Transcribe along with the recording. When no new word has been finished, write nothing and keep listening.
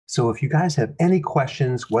So if you guys have any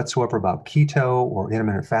questions whatsoever about keto or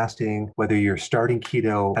intermittent fasting, whether you're starting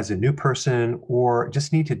keto as a new person or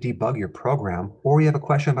just need to debug your program, or you have a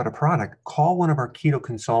question about a product, call one of our keto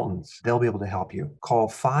consultants. They'll be able to help you. Call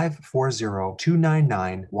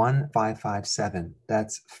 540-299-1557.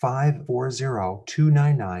 That's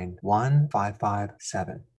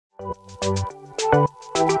 540-299-1557.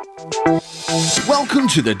 Welcome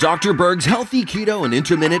to the Dr. Berg's Healthy Keto and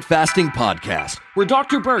Intermittent Fasting Podcast, where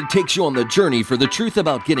Dr. Berg takes you on the journey for the truth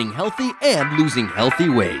about getting healthy and losing healthy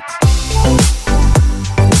weight.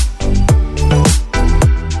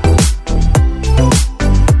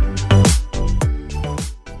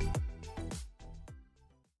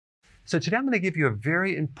 So today I'm going to give you a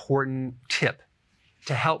very important tip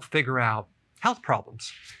to help figure out health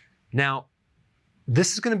problems. Now,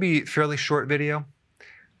 this is going to be a fairly short video,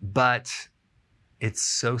 but it's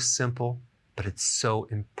so simple, but it's so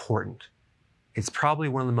important. It's probably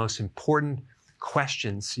one of the most important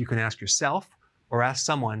questions you can ask yourself or ask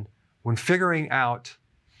someone when figuring out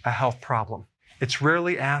a health problem. It's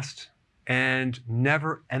rarely asked and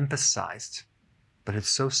never emphasized, but it's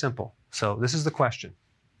so simple. So this is the question.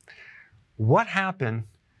 What happened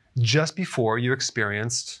just before you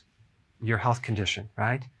experienced your health condition,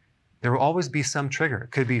 right? There will always be some trigger.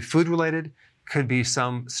 It could be food related, could be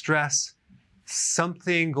some stress,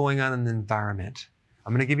 something going on in the environment.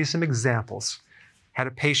 I'm going to give you some examples. Had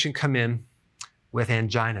a patient come in with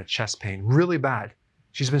angina, chest pain, really bad.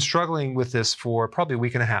 She's been struggling with this for probably a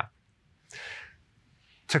week and a half.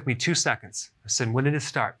 Took me 2 seconds. I said, when did it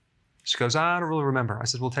start? She goes, I don't really remember. I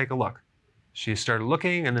said, well, take a look. She started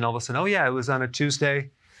looking, and then all of a sudden, oh yeah, it was on a Tuesday.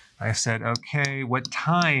 I said, okay, what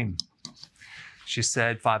time? She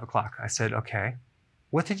said 5 o'clock. I said, okay,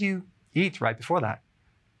 what did you eat right before that?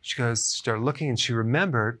 She goes, started looking, and she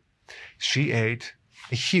remembered she ate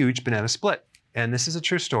a huge banana split. And this is a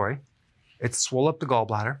true story. It swelled up the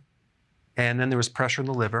gallbladder, and then there was pressure in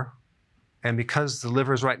the liver. And because the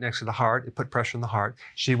liver is right next to the heart, it put pressure on the heart.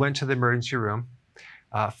 She went to the emergency room.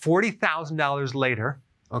 $40,000 later,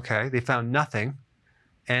 okay, they found nothing.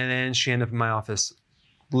 And then she ended up in my office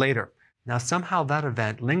later. Now, somehow that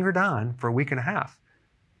event lingered on for a week and a half.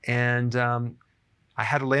 And I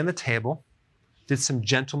had her lay on the table, did some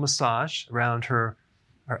gentle massage around her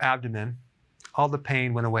abdomen. All the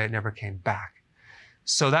pain went away. It never came back.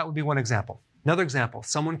 So that would be one example. Another example,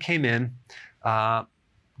 someone came in,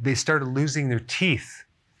 they started losing their teeth.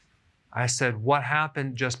 I said, what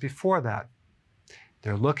happened just before that?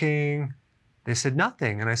 They're looking. They said,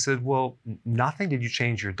 nothing. And I said, well, nothing? Did you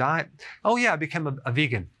change your diet? Oh, yeah, I became a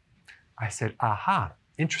vegan. I said, aha,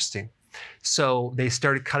 interesting. So they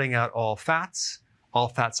started cutting out all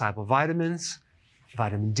fat-soluble vitamins,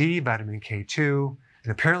 vitamin D, vitamin K2,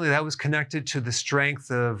 and apparently that was connected to the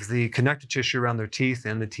strength of the connective tissue around their teeth,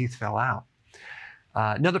 and the teeth fell out.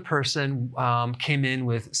 Another person came in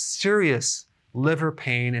with serious liver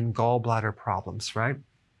pain and gallbladder problems, right?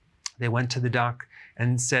 They went to the doc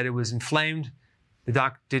and said it was inflamed. The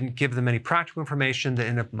doc didn't give them any practical information. They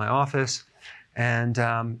ended up in my office, and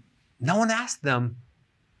no one asked them,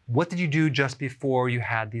 what did you do just before you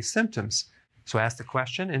had these symptoms? So I asked the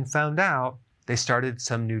question and found out they started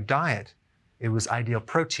some new diet. It was Ideal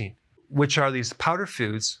Protein, which are these powder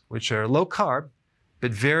foods, which are low carb, but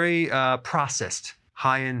very processed,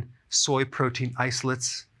 high in soy protein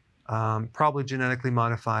isolates, probably genetically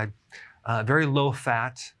modified, very low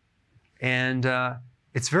fat, and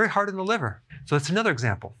it's very hard on the liver. So that's another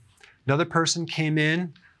example. Another person came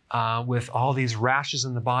in with all these rashes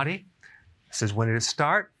in the body. Says, when did it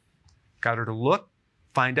start? Got her to look,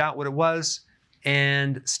 find out what it was,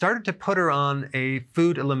 and started to put her on a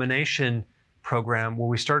food elimination program where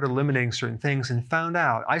we started eliminating certain things and found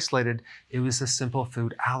out, isolated, it was a simple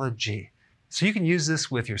food allergy. So you can use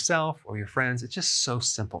this with yourself or your friends. It's just so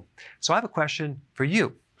simple. So I have a question for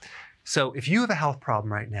you. So if you have a health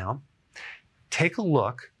problem right now, take a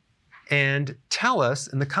look and tell us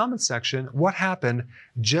in the comment section what happened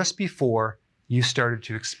just before you started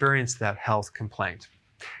to experience that health complaint.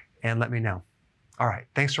 And let me know. All right,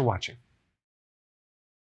 thanks for watching.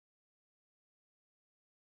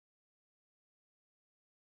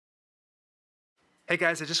 Hey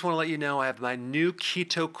guys, I just want to let you know I have my new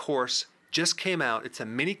keto course just came out. It's a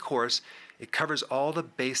mini course. It covers all the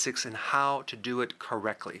basics and how to do it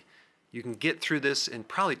correctly. You can get through this in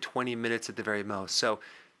probably 20 minutes at the very most. So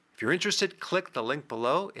if you're interested, click the link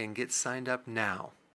below and get signed up now.